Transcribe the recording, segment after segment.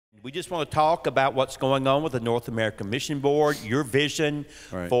We just want to talk about what's going on with the North American Mission Board, your vision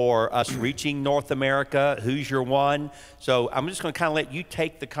for us reaching North America, who's your one. So I'm just going to kind of let you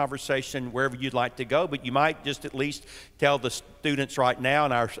take the conversation wherever you'd like to go, but you might just at least tell the students right now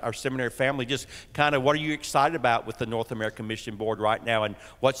and our seminary family just kind of what are you excited about with the North American Mission Board right now and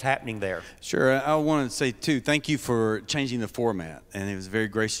what's happening there. Sure. I want to say, too, thank you for changing the format. And it was very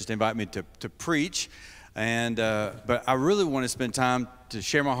gracious to invite me to preach. And but I really want to spend time to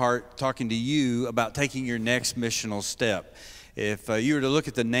share my heart talking to you about taking your next missional step. If you were to look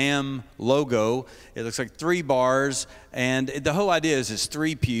at the NAM logo, it looks like 3 bars, and the whole idea is it's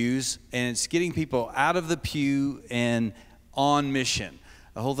 3 pews, and it's getting people out of the pew and on mission.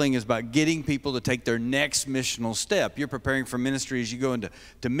 The whole thing is about getting people to take their next missional step. You're preparing for ministry as you go into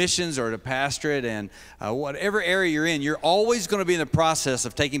missions or to pastorate, and whatever area you're in, you're always going to be in the process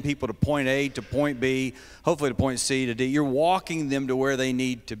of taking people to point A, to point B, hopefully to point C, to D. You're walking them to where they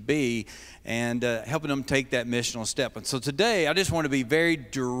need to be and helping them take that missional step. And so today, I just want to be very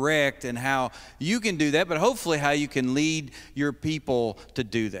direct in how you can do that, but hopefully how you can lead your people to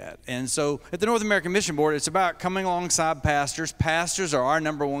do that. And so at the North American Mission Board, it's about coming alongside pastors. Pastors are our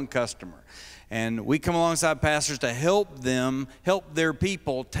 #1 customer. And we come alongside pastors to help them, help their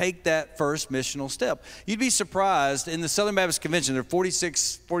people take that first missional step. You'd be surprised, in the Southern Baptist Convention, there are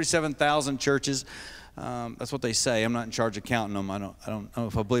 47,000 churches. That's what they say. I'm not in charge of counting them. I don't know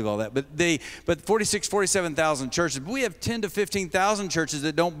if I believe all that. But 47,000 churches. But we have 10 to 15,000 churches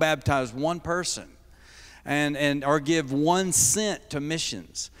that don't baptize one person or give 1 cent to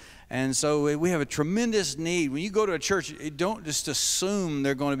missions. And so we have a tremendous need. When you go to a church, don't just assume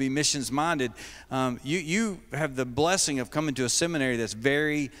they're going to be missions-minded. You have the blessing of coming to a seminary that's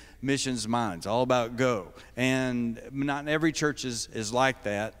very missions-minded. It's all about go. And not every church is like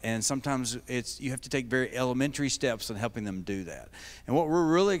that. And sometimes you have to take very elementary steps in helping them do that. And what we're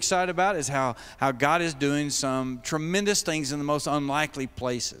really excited about is how God is doing some tremendous things in the most unlikely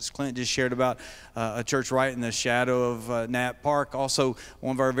places. Clint just shared about a church right in the shadow of Nat Park. Also,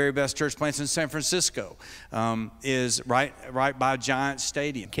 one of our very best church plants in San Francisco is right by Giant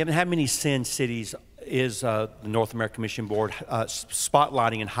Stadium. Kevin, how many Sin cities is the North American Mission Board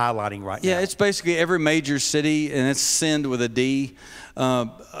spotlighting and highlighting right now? Yeah, it's basically every major city, and it's Send with a D.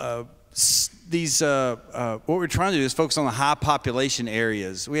 What we're trying to do is focus on the high population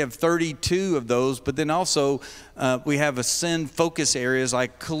areas. We have 32 of those, but then also we have a send focus areas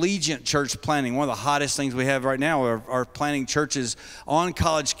like collegiate church planting. One of the hottest things we have right now are planting churches on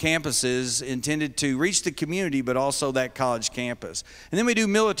college campuses intended to reach the community, but also that college campus. And then we do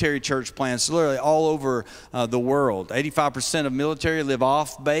military church plants literally all over the world. 85% of military live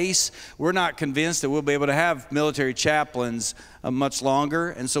off base. We're not convinced that we'll be able to have military chaplains much longer,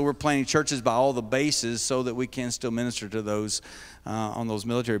 and so we're planting churches by all the bases so that we can still minister to those on those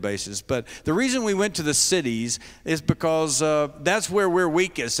military bases. But the reason we went to the cities is because that's where we're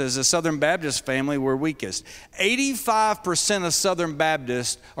weakest. As a Southern Baptist family, we're weakest. 85% of Southern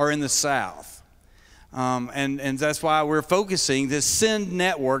Baptists are in the South. And that's why we're focusing this Send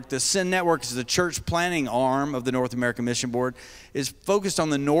Network. The Send Network is the church planning arm of the North American Mission Board, is focused on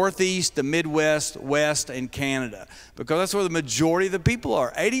the Northeast, the Midwest, West, and Canada, because that's where the majority of the people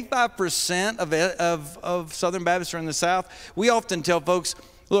are. 85% of Southern Baptists are in the South. We often tell folks,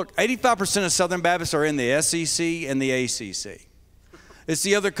 look, 85% of Southern Baptists are in the SEC and the ACC. It's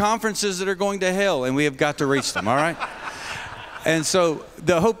the other conferences that are going to hell, and we have got to reach them, all right? And so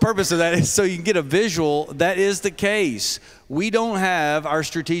the whole purpose of that is so you can get a visual. That is the case. We don't have our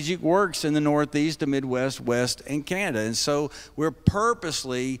strategic works in the Northeast, the Midwest, West, and Canada. And so we're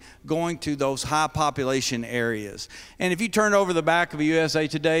purposely going to those high population areas. And if you turn over the back of a USA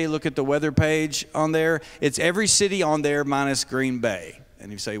Today, look at the weather page on there, it's every city on there minus Green Bay.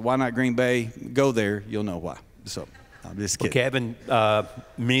 And you say, why not Green Bay? Go there, you'll know why. So I'm just kidding. Well, Kevin,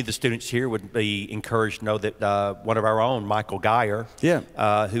 many of the students here would be encouraged to know that one of our own, Michael Geyer,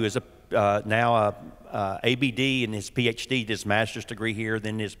 who is now ABD in his PhD, his master's degree here,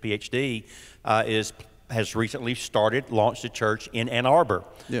 then his PhD, has recently launched a church in Ann Arbor,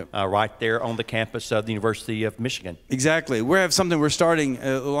 right there on the campus of the University of Michigan. Exactly. We have something we're starting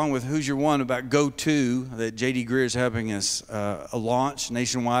along with Who's Your One about Go To that J.D. Greer is helping us launch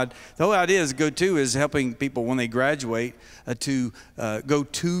nationwide. The whole idea is Go To is helping people when they graduate to go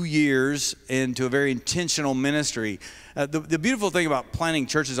 2 years into a very intentional ministry. The beautiful thing about planting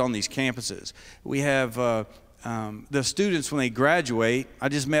churches on these campuses, we have the students when they graduate. I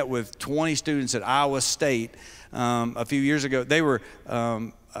just met with 20 students at Iowa State a few years ago. They were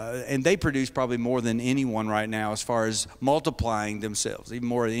and they produce probably more than anyone right now as far as multiplying themselves, even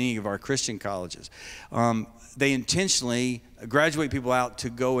more than any of our Christian colleges. they intentionally graduate people out to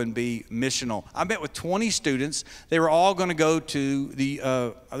go and be missional. I met with 20 students. They were all going to go to the,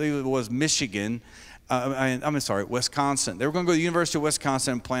 I think it was Michigan. Wisconsin. They were going to go to the University of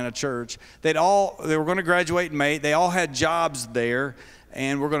Wisconsin and plant a church. They were going to graduate in May. They all had jobs there,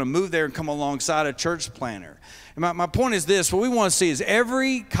 and we're going to move there and come alongside a church planter. And my point is this: what we want to see is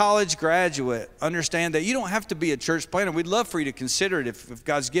every college graduate understand that you don't have to be a church planter. We'd love for you to consider it if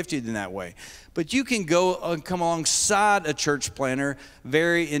God's gifted you in that way. But you can go and come alongside a church planter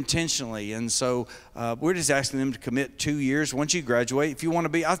very intentionally. And so we're just asking them to commit 2 years once you graduate. If you want to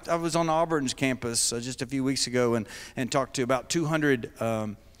be, I was on Auburn's campus just a few weeks ago and talked to about 200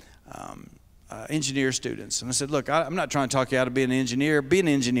 engineer students. And I said, look, I'm not trying to talk you out of being an engineer. Be an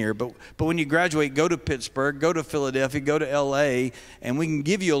engineer. But when you graduate, go to Pittsburgh, go to Philadelphia, go to L.A., and we can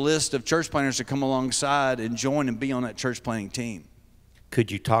give you a list of church planters to come alongside and join and be on that church planting team. Could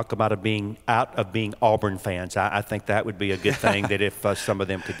you talk about being Auburn fans? I think that would be a good thing that if some of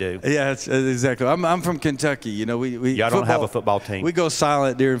them could do. Yeah, exactly. I'm from Kentucky. You know, y'all don't have a football team. We go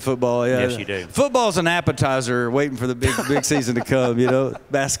silent during football. Yeah. Yes, you do. Football's an appetizer waiting for the big season to come, you know,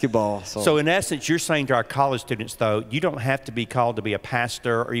 basketball. So in essence, you're saying to our college students, though, you don't have to be called to be a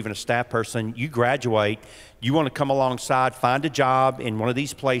pastor or even a staff person. You graduate. You want to come alongside, find a job in one of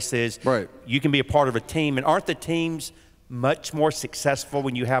these places. Right. You can be a part of a team. And aren't the teams much more successful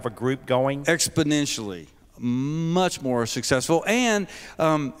when you have a group going? Exponentially, much more successful. And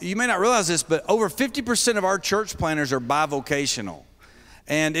you may not realize this, but over 50% of our church planters are bivocational.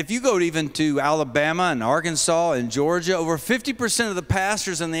 And if you go even to Alabama and Arkansas and Georgia, over 50% of the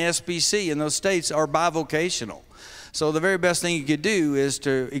pastors in the SBC in those states are bivocational. So the very best thing you could do is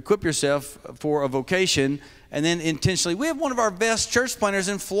to equip yourself for a vocation. And then intentionally, we have one of our best church planters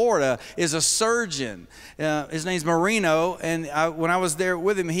in Florida is a surgeon. His name's Marino, and when I was there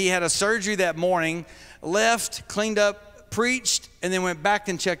with him, he had a surgery that morning, left, cleaned up, preached, and then went back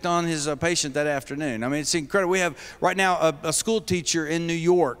and checked on his patient that afternoon. I mean, it's incredible. We have right now a school teacher in New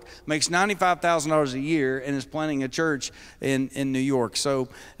York, makes $95,000 a year, and is planting a church in New York. So,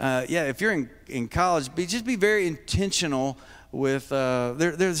 yeah, if you're in college, just be very intentional with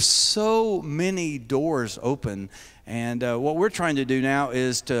there's so many doors open, and what we're trying to do now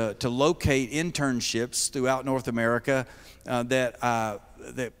is to locate internships throughout North America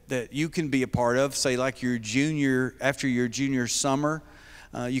that you can be a part of. Say like after your junior summer,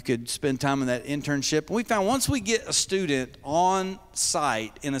 you could spend time in that internship. And we found once we get a student on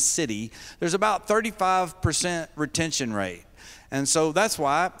site in a city, there's about 35% retention rate. And so that's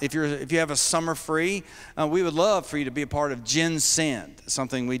why if you have a summer free, we would love for you to be a part of Gen Send,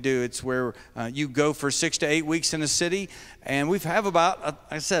 something we do. It's where you go for 6 to 8 weeks in a city, and we have about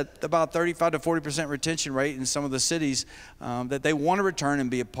 35 to 40% retention rate in some of the cities that they want to return and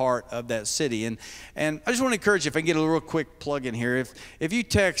be a part of that city. And I just want to encourage you, if I can get a real quick plug in here, if you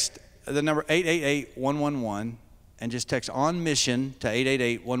text the number 888-111, and just text "on mission" to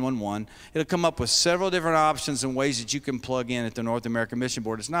 888-111. It'll come up with several different options and ways that you can plug in at the North American Mission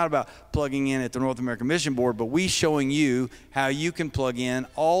Board. It's not about plugging in at the North American Mission Board, but we showing you how you can plug in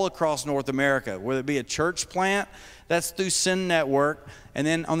all across North America, whether it be a church plant. That's through Send Network. And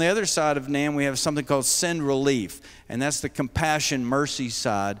then on the other side of NAM, we have something called Send Relief, and that's the compassion, mercy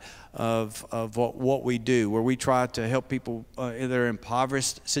side of what we do, where we try to help people that are in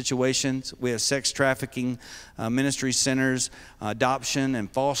impoverished situations. We have sex trafficking ministry centers, adoption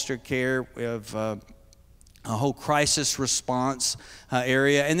and foster care. We have a whole crisis response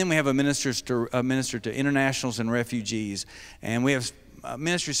area, and then we have a minister to internationals and refugees, and we have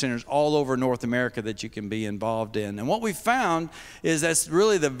ministry centers all over North America that you can be involved in. And what we found is that's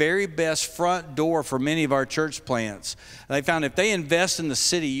really the very best front door for many of our church plants. They found if they invest in the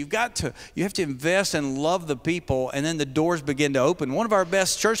city, you have to invest and love the people, and then the doors begin to open. One of our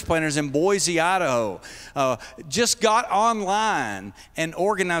best church planters in Boise, Idaho, just got online and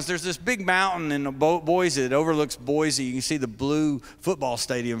organized. There's this big mountain in Boise that overlooks Boise. You can see the blue football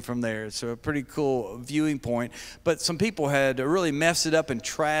stadium from there. It's a pretty cool viewing point. But some people had really messed it up and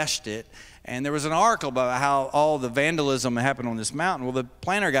trashed it, and there was an article about how all the vandalism happened on this mountain. Well, the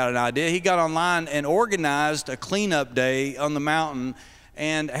planner got an idea. He got online and organized a cleanup day on the mountain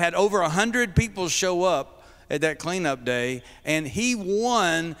and had over 100 people show up at that cleanup day, and he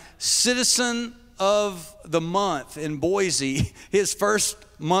won Citizen of the Month in Boise his first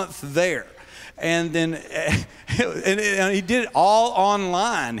month there. And then and he did it all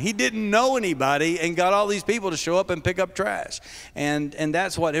online. He didn't know anybody and got all these people to show up and pick up trash. And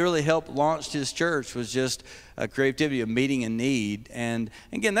that's what really helped launch his church, was just a creativity of meeting a need. And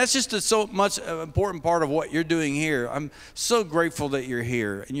again, that's just so much important part of what you're doing here. I'm so grateful that you're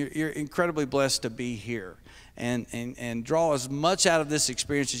here, and you're incredibly blessed to be here. and draw as much out of this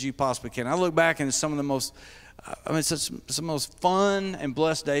experience as you possibly can. I look back and it's some of the most, some of the most fun and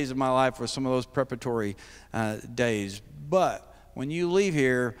blessed days of my life were some of those preparatory days. But when you leave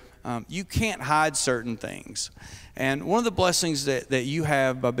here, you can't hide certain things. And one of the blessings that you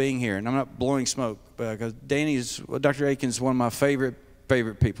have by being here, and I'm not blowing smoke, because Dr. Akin is one of my favorite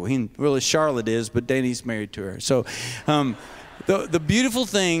people. Really, Charlotte is, but Danny's married to her. So the beautiful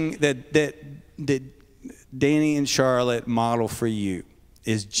thing that Danny and Charlotte model for you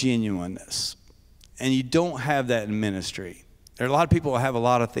is genuineness. And you don't have that in ministry. There are a lot of people that have a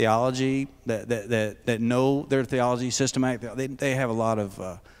lot of theology, that know their theology systematic. They have a lot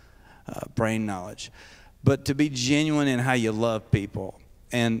of brain knowledge. But to be genuine in how you love people.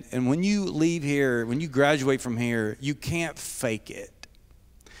 And when you leave here, when you graduate from here, you can't fake it.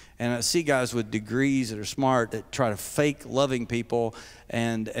 And I see guys with degrees that are smart that try to fake loving people.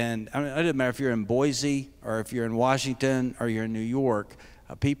 And I mean, it doesn't matter if you're in Boise or if you're in Washington or you're in New York.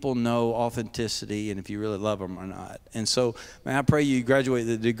 People know authenticity and if you really love them or not. And so, man, I pray you graduate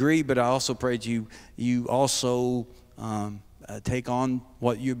with a degree, but I also pray you also take on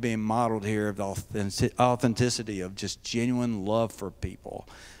what you're being modeled here of the authenticity of just genuine love for people.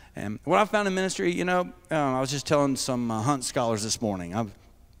 And what I found in ministry, you know, I was just telling some Hunt scholars this morning. I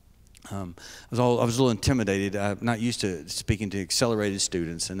was a little intimidated. I'm not used to speaking to accelerated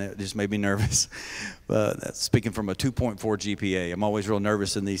students, and that just made me nervous. But speaking from a 2.4 GPA, I'm always real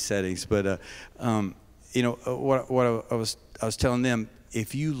nervous in these settings. But you know what I was telling them: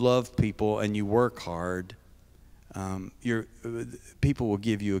 if you love people and you work hard, people will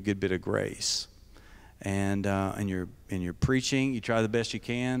give you a good bit of grace. And you're preaching, you try the best you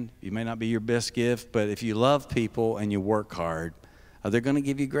can. You may not be your best gift, but if you love people and you work hard, they're going to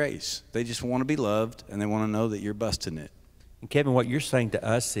give you grace. They just want to be loved, and they want to know that you're busting it. And Kevin, what you're saying to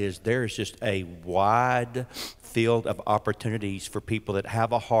us is there is just a wide field of opportunities for people that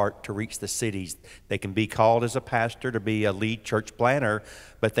have a heart to reach the cities. They can be called as a pastor to be a lead church planner,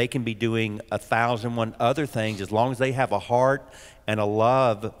 but they can be doing 1,001 other things. As long as they have a heart and a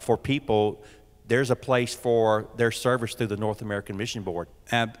love for people, there's a place for their service through the North American Mission Board.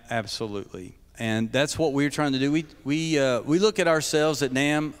 Absolutely. And that's what we're trying to do. We look at ourselves at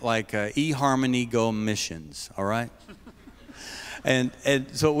NAM like eHarmony Go Missions, all right? and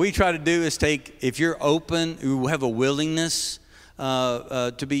so what we try to do is take, if you're open, you have a willingness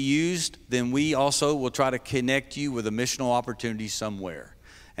to be used, then we also will try to connect you with a missional opportunity somewhere.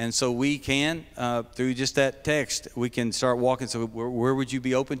 And so we can, through just that text, we can start walking. So where would you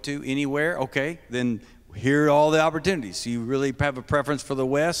be open to? Anywhere? Okay, then here are all the opportunities. You really have a preference for the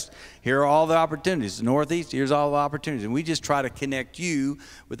West? Here are all the opportunities. The Northeast, here's all the opportunities. And we just try to connect you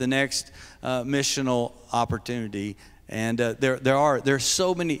with the next missional opportunity. And there's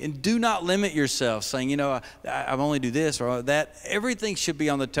so many. And do not limit yourself saying, you know, I only do this or that. Everything should be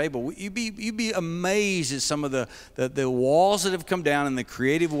on the table. You'd be amazed at some of the walls that have come down and the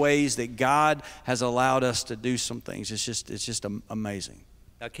creative ways that God has allowed us to do some things. It's just amazing.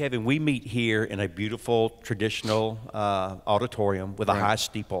 Now, Kevin, we meet here in a beautiful traditional auditorium with a high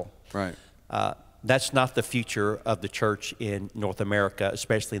steeple. Right. That's not the future of the church in North America,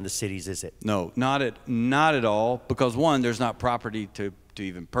 especially in the cities, is it? No, not at all. Because one, there's not property to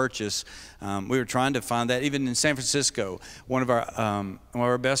even purchase. We were trying to find that. Even in San Francisco, one of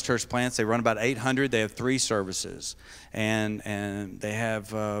our best church plants, they run about 800. They have 3 services, and they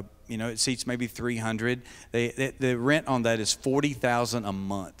have. You know, it seats maybe 300. The rent on that is $40,000 a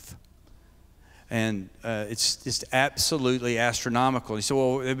month, and it's just absolutely astronomical. You say,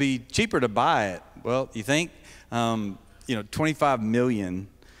 well, it'd be cheaper to buy it. Well, you think? You know, $25 million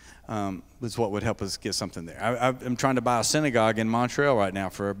is what would help us get something there. I'm trying to buy a synagogue in Montreal right now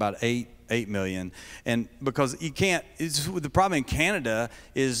for about $8 million, and because you can't. The problem in Canada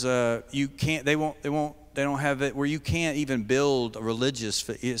is you can't. They don't have it where you can't even build a religious.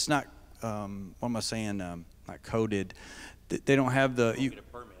 It's not. What am I saying? Not coded. They don't have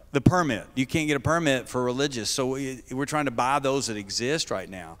the permit. You can't get a permit for religious. So we're trying to buy those that exist right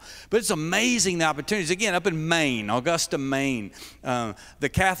now. But it's amazing the opportunities. Again, up in Maine, Augusta, Maine, the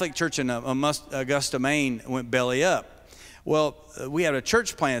Catholic Church in Augusta, Maine went belly up. Well, we had a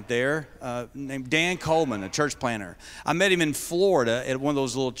church plant there named Dan Coleman, a church planter. I met him in Florida at one of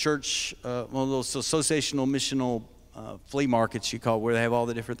those little church, one of those associational missional flea markets you call it, where they have all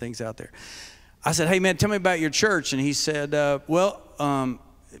the different things out there. I said, hey, man, tell me about your church. And he said,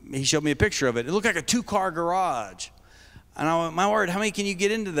 he showed me a picture of it. It looked like a 2-car garage. And I went, my word, how many can you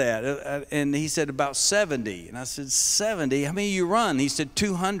get into that? And he said, about 70. And I said, 70? How many you run? He said,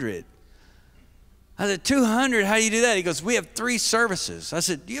 200. I said, 200, how do you do that? He goes, we have 3 services. I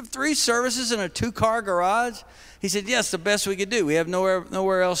said, do you have 3 services in a 2-car garage? He said, yes, the best we could do. We have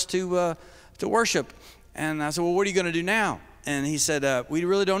nowhere else to worship. And I said, well, what are you going to do now? And he said, we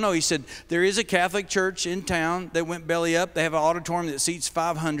really don't know. He said, there is a Catholic church in town that went belly up. They have an auditorium that seats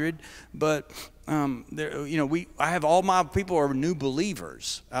 500, but I have all my people are new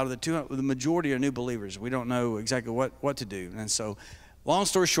believers. Out of the 200, the majority are new believers. We don't know exactly what to do. And so, long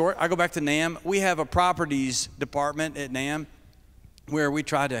story short, I go back to NAM. We have a properties department at NAM where we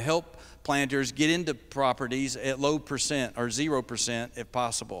try to help planters get into properties at low percent or 0% if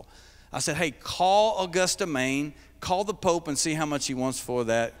possible. I said, hey, call Augusta, Maine, call the Pope and see how much he wants for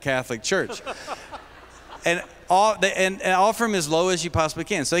that Catholic church. and offer him as low as you possibly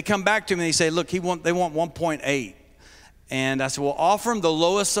can. So they come back to me and they say, look, they want 1.8. And I said, well, offer him the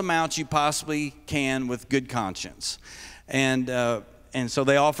lowest amount you possibly can with good conscience. And so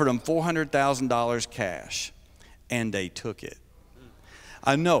they offered him $400,000 cash, and they took it.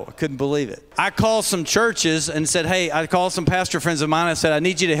 I know, I couldn't believe it. I called some churches and said, hey, I called some pastor friends of mine. I said, I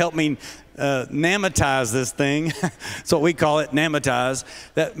need you to help me namatize this thing. That's what we call it, namatize.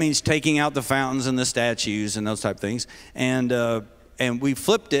 That means taking out the fountains and the statues and those type of things. And we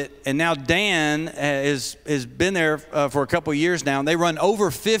flipped it, and now Dan has been there for a couple of years now, and they run over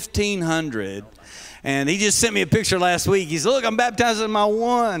 1,500. And he just sent me a picture last week. He said, look, I'm baptizing my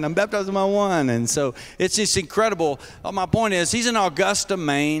one. I'm baptizing my one. And so it's just incredible. My point is, he's in Augusta,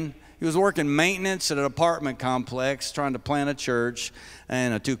 Maine. He was working maintenance at an apartment complex, trying to plant a church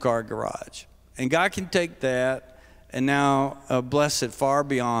and a 2-car garage. And God can take that and now bless it far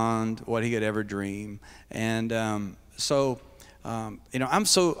beyond what he could ever dream. And it's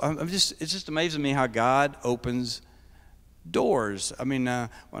just amazing to me how God opens doors. I mean,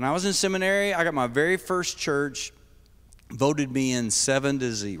 when I was in seminary, I got my very first church voted me in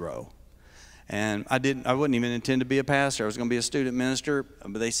 7-0, and I wouldn't even intend to be a pastor. I was going to be a student minister,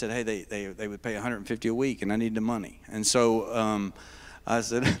 but they said, hey, they would pay $150 a week, and I need the money. And so I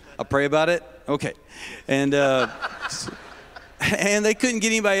said, I'll pray about it. Okay, and and they couldn't get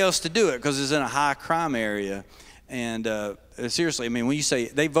anybody else to do it because it's in a high crime area. And seriously, I mean, when you say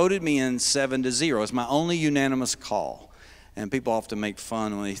they voted me in 7-0, it's my only unanimous call. And people often make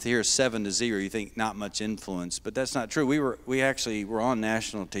fun when they hear 7-0, you think not much influence, but that's not true. We actually were on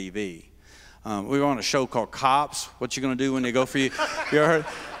national TV. We were on a show called Cops. What you gonna do when they go for you? You heard?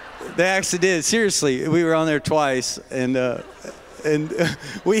 They actually did. Seriously, we were on there twice, and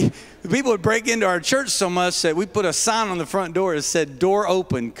people would break into our church so much that we put a sign on the front door that said "Door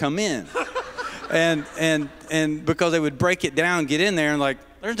open, come in," and because they would break it down, get in there, and like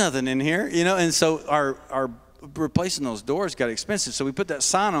there's nothing in here, you know, and so our replacing those doors got expensive, so we put that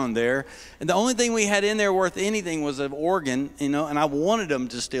sign on there, and the only thing we had in there worth anything was an organ, you know, and I wanted them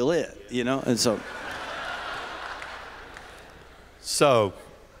to steal it, you know, and so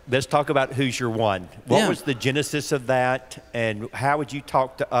let's talk about Who's Your One. What was the genesis of that, and how would you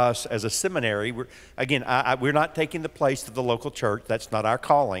talk to us as a seminary? We're not taking the place of the local church. That's not our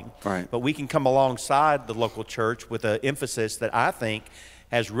calling. Right. But we can come alongside the local church with an emphasis that I think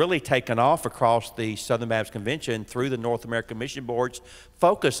has really taken off across the Southern Baptist Convention through the North American Mission Board's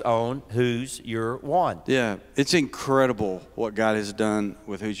focus on Who's Your One. Yeah, it's incredible what God has done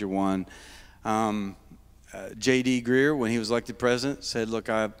with Who's Your One. J.D. Greer, when he was elected president, said, look,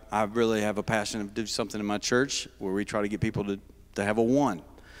 I really have a passion to do something in my church where we try to get people to have a one.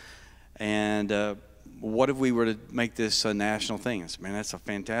 And what if we were to make this a national thing? I said, man, that's a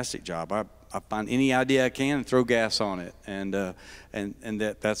fantastic job. I find any idea I can and throw gas on it, and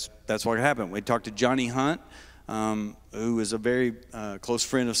that's what happened. We talked to Johnny Hunt, who is a very close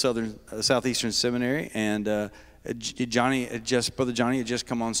friend of Southeastern Seminary, and Brother Johnny had just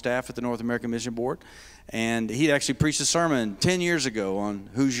come on staff at the North American Mission Board, and he'd actually preached a sermon 10 years ago on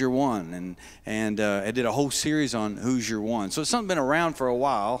Who's Your One, and I did a whole series on Who's Your One. So it's something been around for a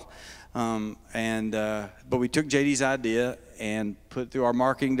while, but we took JD's idea and put it through our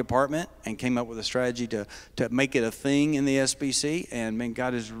marketing department and came up with a strategy to make it a thing in the SBC. And man,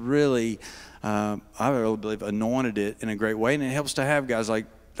 God has really, I really believe, anointed it in a great way. And it helps to have guys like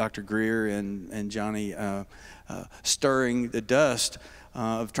Dr. Greer and Johnny stirring the dust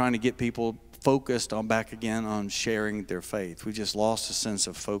of trying to get people focused on back again on sharing their faith. We just lost a sense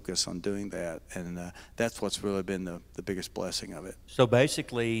of focus on doing that, and that's what's really been the biggest blessing of it. So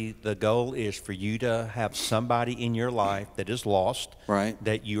basically, the goal is for you to have somebody in your life that is lost, right?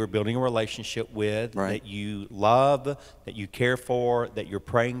 That you are building a relationship with, right? That you love, that you care for, that you're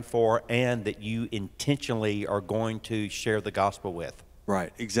praying for, and that you intentionally are going to share the gospel with.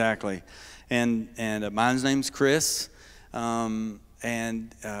 Right, exactly. And my name's Chris,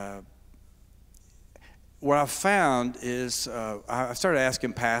 what I found is I started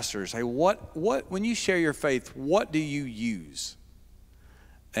asking pastors, hey, what when you share your faith, what do you use?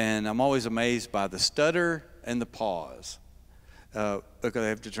 And I'm always amazed by the stutter and the pause. Look, I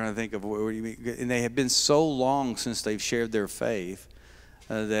have to try to think of what you mean. And they have been so long since they've shared their faith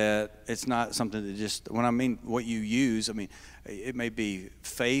that it's not something that just, when I mean what you use, I mean, it may be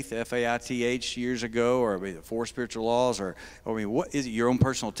faith, F-A-I-T-H, years ago, or maybe the 4 spiritual laws, or I mean, what is it, your own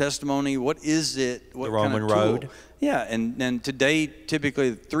personal testimony? What is it? What the Roman kind of road. Yeah, and today,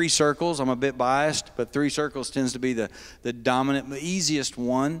 typically 3 circles. I'm a bit biased, but 3 circles tends to be the dominant, the easiest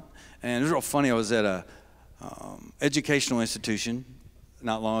one. And it was real funny. I was at a educational institution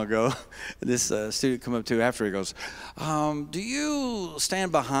not long ago. This student come up to after, he goes, do you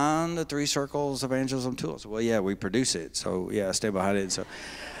stand behind the 3 circles evangelism tool? I said, well, yeah, we produce it, so yeah, I stand behind it. So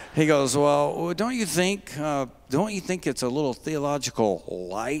he goes, well, don't you think it's a little theological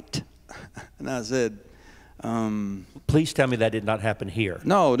light? And I said, please tell me that did not happen here.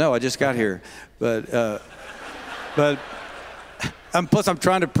 No, I just got here, but plus, I'm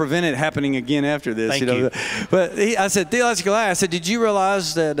trying to prevent it happening again after this. Thank you. But I said, theological light. I said, did you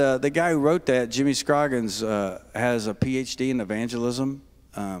realize that the guy who wrote that, Jimmy Scroggins, has a PhD in evangelism?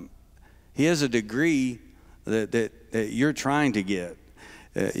 He has a degree that you're trying to get,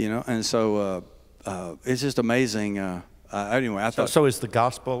 And so it's just amazing. Anyway, I thought. So is the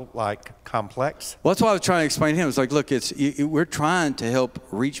gospel like complex? Well, that's what I was trying to explain to him. It's like, look, we're trying to help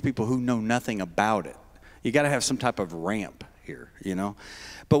reach people who know nothing about it. You got to have some type of ramp here,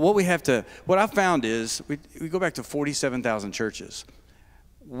 But what I found is, we go back to 47,000 churches.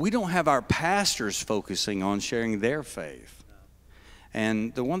 We don't have our pastors focusing on sharing their faith.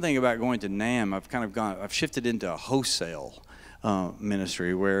 And the one thing about going to NAM, I've shifted into a wholesale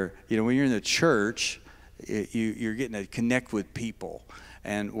ministry where, when you're in the church, you're getting to connect with people.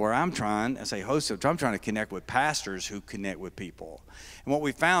 And where I'm trying, as a host, I'm trying to connect with pastors who connect with people. And what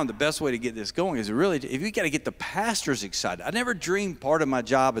we found, the best way to get this going is really, if you got to get the pastors excited. I never dreamed part of my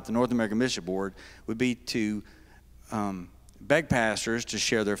job at the North American Mission Board would be to beg pastors to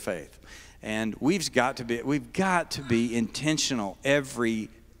share their faith. And we've got to be intentional every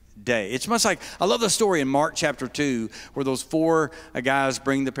day. It's much like, I love the story in Mark chapter 2 where those 4 guys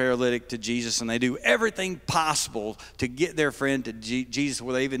bring the paralytic to Jesus, and they do everything possible to get their friend to Jesus,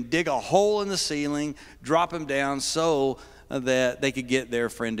 where they even dig a hole in the ceiling, drop him down so that they could get their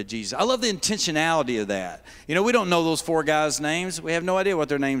friend to Jesus. I love the intentionality of that. We don't know those 4 guys' names. We have no idea what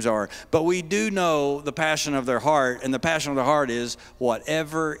their names are. But we do know the passion of their heart, and the passion of their heart is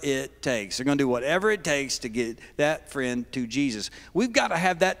whatever it takes. They're going to do whatever it takes to get that friend to Jesus. We've got to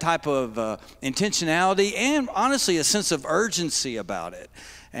have that type of intentionality and, honestly, a sense of urgency about it.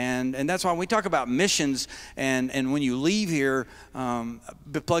 And that's why when we talk about missions, and when you leave here,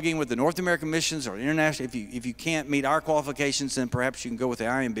 plugging with the North American missions or international, if you can't meet our qualifications, then perhaps you can go with the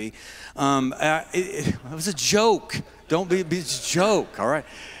IMB. It was a joke. Don't be it's a joke, all right?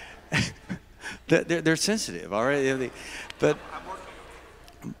 They're sensitive, all right?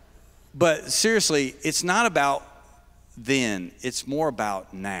 But seriously, it's not about then. It's more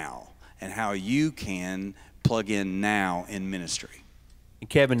about now and how you can plug in now in ministry.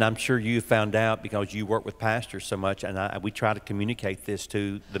 Kevin, I'm sure you found out because you work with pastors so much, and we try to communicate this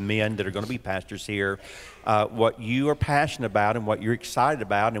to the men that are going to be pastors here, what you are passionate about and what you're excited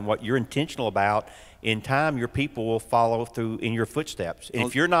about and what you're intentional about. In time, your people will follow through in your footsteps. And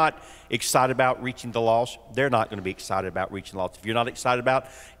if you're not excited about reaching the lost, they're not going to be excited about reaching the lost. If you're not excited about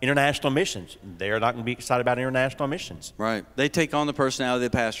international missions, they're not going to be excited about international missions. Right. They take on the personality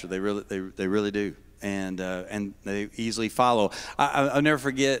of the pastor. They really do. And they easily follow. I'll never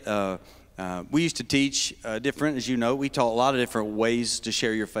forget, we used to teach different, as you know. We taught a lot of different ways to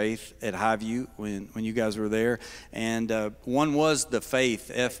share your faith at Highview when you guys were there. And one was the faith,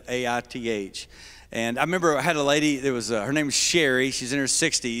 F-A-I-T-H. And I remember I had a lady, her name was Sherry. She's in her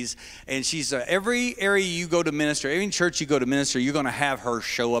 60s. And she's every area you go to minister, every church you go to minister, you're going to have her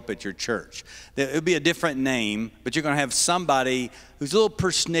show up at your church. It'll be a different name, but you're going to have somebody who's a little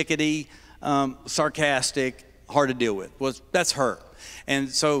persnickety, sarcastic, hard to deal with. Well, that's her. And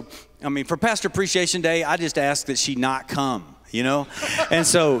so, for Pastor Appreciation Day, I just ask that she not come, And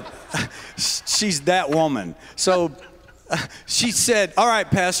so she's that woman. So she said, all right,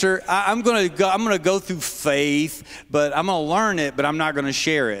 Pastor, I'm going to go through faith, but I'm going to learn it, but I'm not going to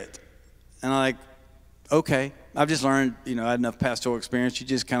share it. And I'm like, okay. I've just learned, I had enough pastoral experience. You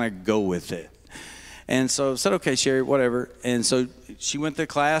just kind of go with it. And so I said, okay, Sherry, whatever. And so she went to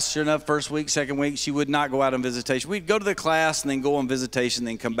class. Sure enough, first week, second week, she would not go out on visitation. We'd go to the class and then go on visitation,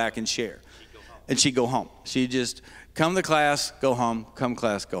 then come back and share. And she'd go home. She'd just come to class, go home, come to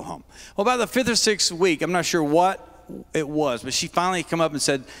class, go home. Well, about the 5th or 6th week, I'm not sure what it was, but she finally come up and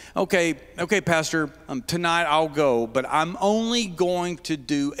said, okay, Pastor, tonight I'll go, but I'm only going to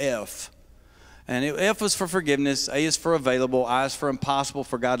do F. And F was for forgiveness, A is for available, I is for impossible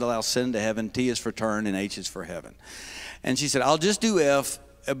for God to allow sin to heaven, T is for turn, and H is for heaven. And she said, I'll just do F,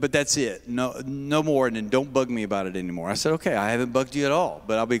 but that's it. No more, and then don't bug me about it anymore. I said, okay, I haven't bugged you at all,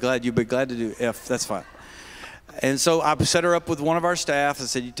 but I'll be glad you'll be glad to do F. That's fine. And so I set her up with one of our staff. I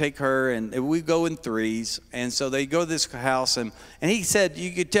said, you take her, and we go in threes. And so they go to this house, and he said,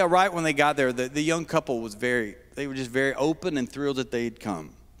 you could tell right when they got there, the young couple was they were just very open and thrilled that they'd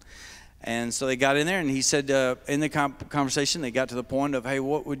come. And so they got in there, and he said, in the conversation, they got to the point of, hey,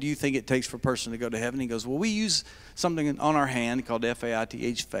 what would you think it takes for a person to go to heaven? He goes, well, we use something on our hand called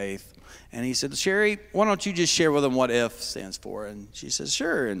F-A-I-T-H, faith. And he said, Sherry, why don't you just share with them what F stands for? And she says,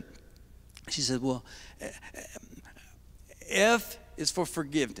 sure. And she said, well, F is for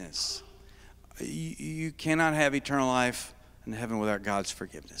forgiveness. You cannot have eternal life in heaven without God's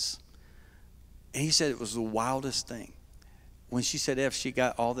forgiveness. And he said it was the wildest thing. When she said F, she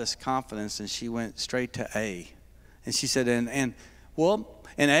got all this confidence, and she went straight to A. And she said, and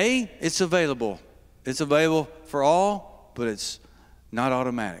A, it's available. It's available for all, but it's not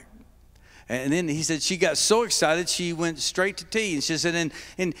automatic. And then he said she got so excited she went straight to T. And she said,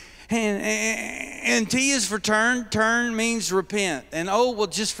 and T is for turn. Turn means repent. And oh, well,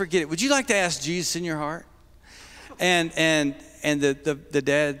 just forget it. Would you like to ask Jesus in your heart? And the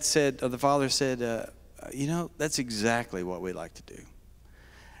dad said, or the father said, you know, that's exactly what we like to do.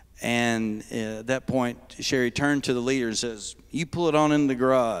 And at that point, Sherry turned to the leader and says, you pull it on in the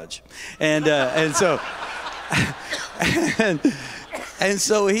garage. And so... And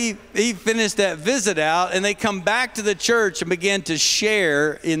so he finished that visit out, and they come back to the church and began to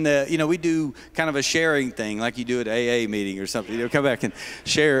share in the, we do kind of a sharing thing like you do at AA meeting or something. Come back and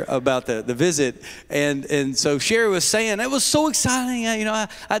share about the visit. And so Sherry was saying, it was so exciting.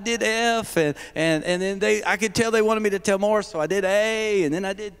 I did F, and then I could tell they wanted me to tell more, so I did A, and then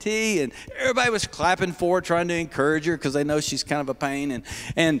I did T, and everybody was clapping for her, trying to encourage her because they know she's kind of a pain.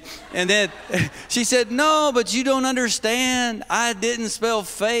 And then she said, no, but you don't understand. I didn't spell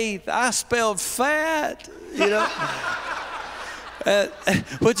faith, I spelled fat,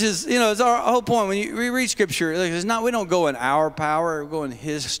 which is, it's our whole point. When we read Scripture, we don't go in our power, we go in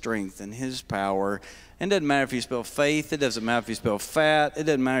His strength and His power. And it doesn't matter if you spell faith, it doesn't matter if you spell fat, it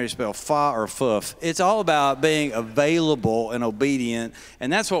doesn't matter if you spell fa or foof. It's all about being available and obedient,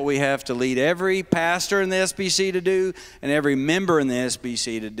 and that's what we have to lead every pastor in the SBC to do, and every member in the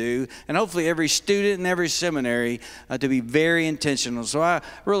SBC to do, and hopefully every student in every seminary to be very intentional. So I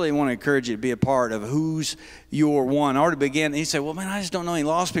really want to encourage you to be a part of who's your one. I already began, and he said, well, man, I just don't know any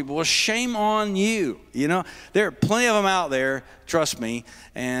lost people. Well, shame on you. There are plenty of them out there, trust me,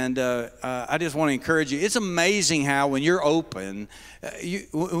 and I just want to encourage you. It's amazing how when you're open,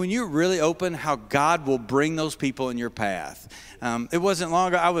 when you're really open, how God will bring those people in your path. It wasn't long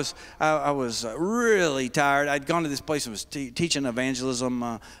ago. I was really tired. I'd gone to this place and was teaching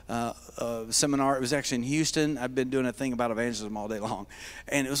evangelism seminar. It was actually in Houston. I've been doing a thing about evangelism all day long.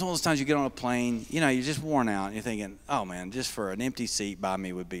 And it was one of those times you get on a plane, you're just worn out. And you're thinking, oh, man, just for an empty seat by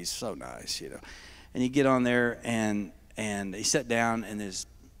me would be so nice, And you get on there, and he sat down, and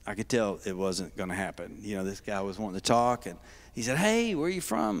I could tell it wasn't going to happen. This guy was wanting to talk, and he said, hey, where are you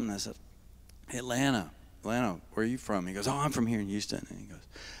from? And I said, Atlanta, where are you from? He goes, oh, I'm from here in Houston. And he goes,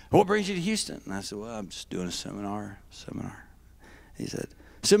 what brings you to Houston? And I said, well, I'm just doing a seminar. He said,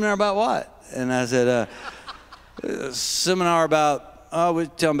 seminar about what? And I said, a seminar about, we're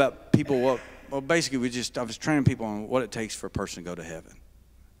telling about people basically I was training people on what it takes for a person to go to heaven.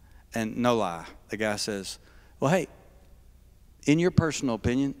 And no lie, the guy says, well, hey, in your personal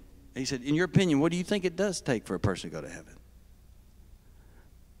opinion, he said, in your opinion, what do you think it does take for a person to go to heaven?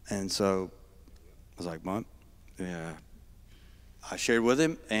 And so I was like, well, yeah. I shared with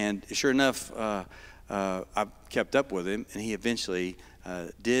him, and sure enough, I kept up with him, and he eventually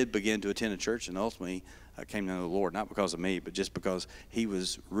did begin to attend a church, and ultimately came to know the Lord, not because of me, but just because he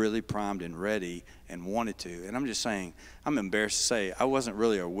was really primed and ready and wanted to. And I'm just saying, I'm embarrassed to say, I wasn't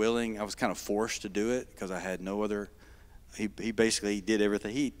really willing. I was kind of forced to do it because I had no other. He basically did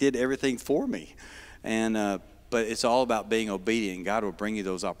everything. He did everything for me. And but it's all about being obedient. God will bring you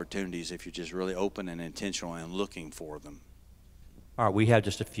those opportunities if you're just really open and intentional and looking for them. All right, we have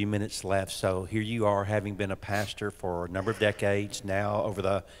just a few minutes left. So here you are, having been a pastor for a number of decades now, over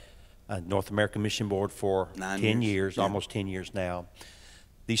the North American Mission Board for 10 years, yeah. Almost 10 years now.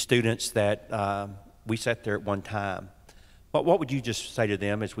 These students that we sat there at one time, What would you just say to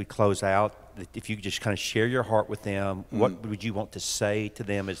them as we close out? If you could just kind of share your heart with them, what would you want to say to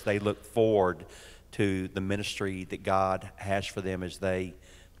them as they look forward to the ministry that God has for them as they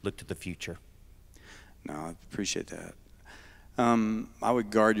look to the future? No, I appreciate that. I would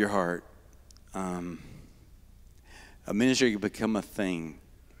guard your heart. A ministry can become a thing.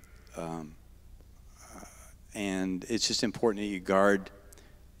 And it's just important that you guard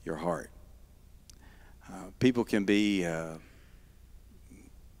your heart. People can be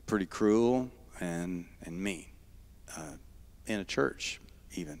pretty cruel and mean in a church,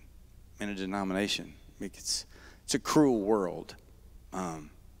 even in a denomination. It's a cruel world, and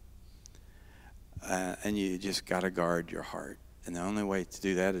you just got to guard your heart. And the only way to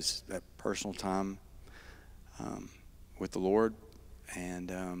do that is that personal time with the Lord.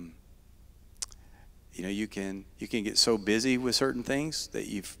 And you can get so busy with certain things that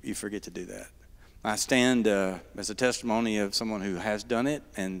you forget to do that. I stand as a testimony of someone who has done it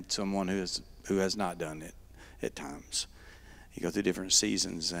and someone who has not done it at times. You go through different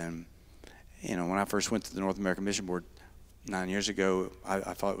seasons, and when I first went to the North American Mission Board 9 years ago,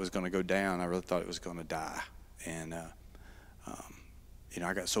 I thought it was going to go down. I really thought it was going to die, and I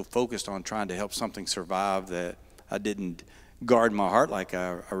got so focused on trying to help something survive that I didn't guard my heart like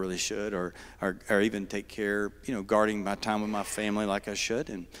I really should, or even take care, guarding my time with my family like I should.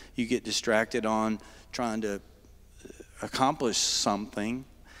 And you get distracted on trying to accomplish something,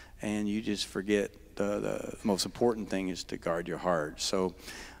 and you just forget the most important thing is to guard your heart. So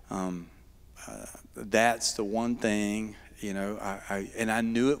that's the one thing, and I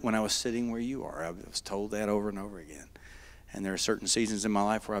knew it when I was sitting where you are. I was told that over and over again. And there are certain seasons in my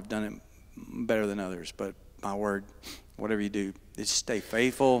life where I've done it better than others, but my word, whatever you do, just stay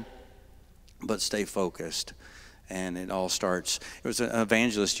faithful, but stay focused. And it all starts. It was an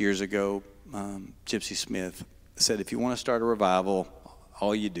evangelist years ago, Gypsy Smith, said, if you want to start a revival,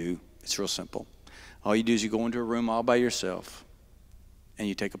 all you do, it's real simple. All you do is you go into a room all by yourself, and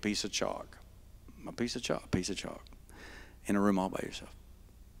you take a piece of chalk, in a room all by yourself,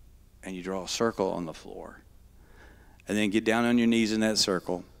 and you draw a circle on the floor, and then get down on your knees in that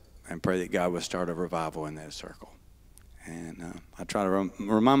circle and pray that God will start a revival in that circle. And I try to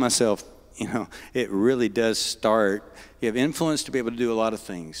remind myself, it really does start. You have influence to be able to do a lot of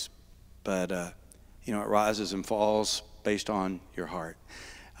things, but it rises and falls based on your heart.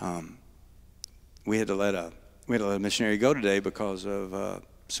 We had to let a missionary go today because of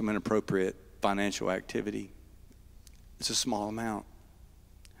some inappropriate financial activity. It's a small amount,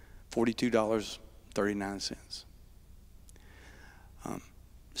 $42.39.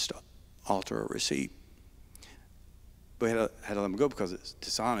 Just alter a receipt. We had to let them go because it's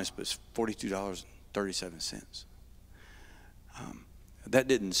dishonest, but it's $42.37. That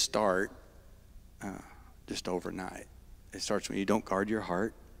didn't start just overnight. It starts when you don't guard your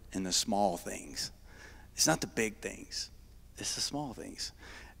heart in the small things. It's not the big things. It's the small things.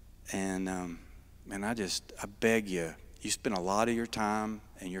 And I beg you, you spend a lot of your time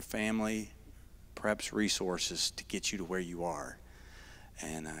and your family, perhaps resources, to get you to where you are.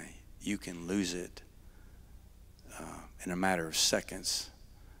 And you can lose it in a matter of seconds,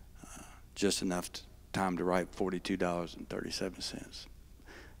 just enough time to write $42.37.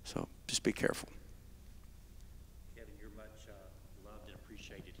 So just be careful. Kevin, you're much loved and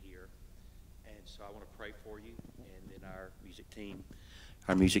appreciated here. And so I want to pray for you, and then our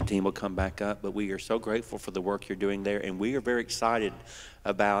music team will come back up. But we are so grateful for the work you're doing there, and we are very excited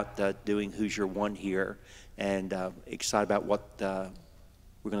about doing Who's Your One here, and excited about what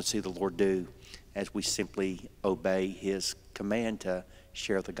we're going to see the Lord do as we simply obey his command to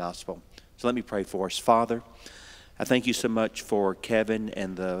share the gospel. So let me pray for us. Father, I thank you so much for Kevin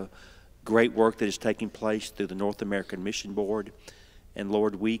and the great work that is taking place through the North American Mission Board. And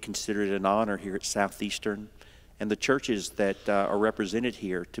Lord, we consider it an honor here at Southeastern and the churches that are represented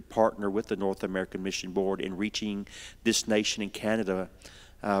here to partner with the North American Mission Board in reaching this nation in Canada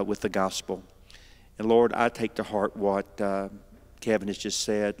with the gospel. And Lord, I take to heart what Kevin has just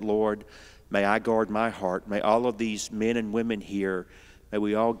said. Lord, may I guard my heart. May all of these men and women here, may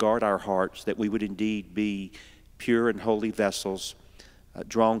we all guard our hearts, that we would indeed be pure and holy vessels,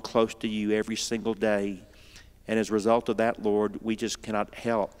 drawn close to you every single day. And as a result of that, Lord, we just cannot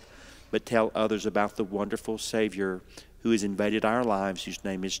help but tell others about the wonderful Savior who has invaded our lives, whose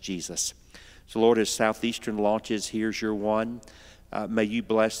name is Jesus. So, Lord, as Southeastern launches Here's Your One, may you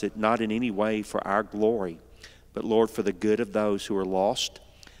bless it not in any way for our glory, but, Lord, for the good of those who are lost,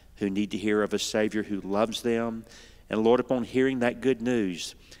 who need to hear of a Savior who loves them. And, Lord, upon hearing that good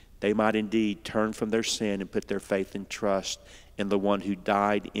news, they might indeed turn from their sin and put their faith and trust in the one who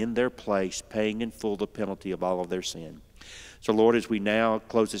died in their place, paying in full the penalty of all of their sin. So, Lord, as we now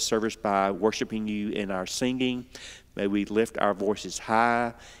close this service by worshiping you in our singing, may we lift our voices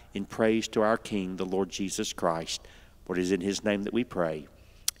high in praise to our King, the Lord Jesus Christ. For it is in his name that we pray.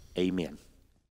 Amen.